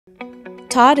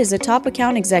Todd is a top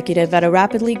account executive at a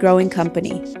rapidly growing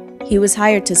company. He was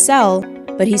hired to sell,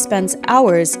 but he spends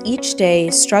hours each day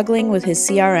struggling with his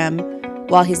CRM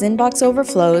while his inbox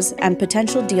overflows and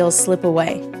potential deals slip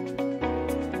away.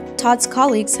 Todd's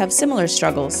colleagues have similar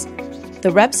struggles.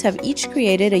 The reps have each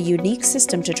created a unique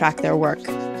system to track their work.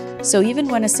 So even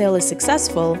when a sale is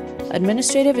successful,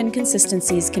 administrative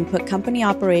inconsistencies can put company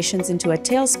operations into a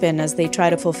tailspin as they try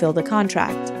to fulfill the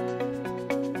contract.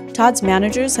 Todd's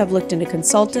managers have looked into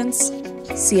consultants,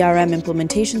 CRM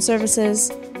implementation services,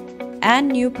 and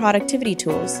new productivity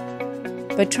tools.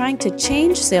 But trying to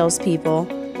change salespeople,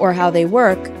 or how they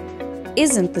work,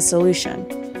 isn't the solution.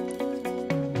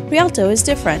 Prialto is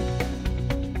different.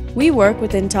 We work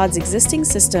within Todd's existing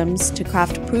systems to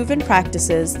craft proven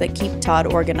practices that keep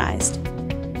Todd organized.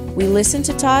 We listen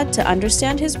to Todd to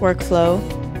understand his workflow,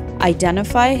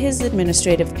 identify his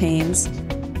administrative pains,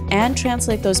 and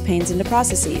translate those pains into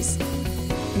processes.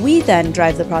 We then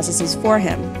drive the processes for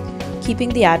him, keeping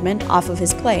the admin off of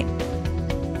his plate.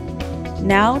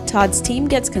 Now, Todd's team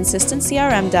gets consistent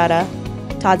CRM data,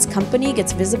 Todd's company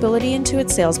gets visibility into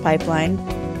its sales pipeline,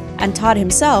 and Todd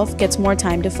himself gets more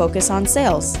time to focus on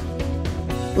sales.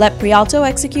 Let Prialto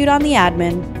execute on the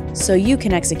admin so you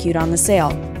can execute on the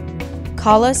sale.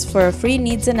 Call us for a free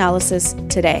needs analysis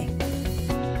today.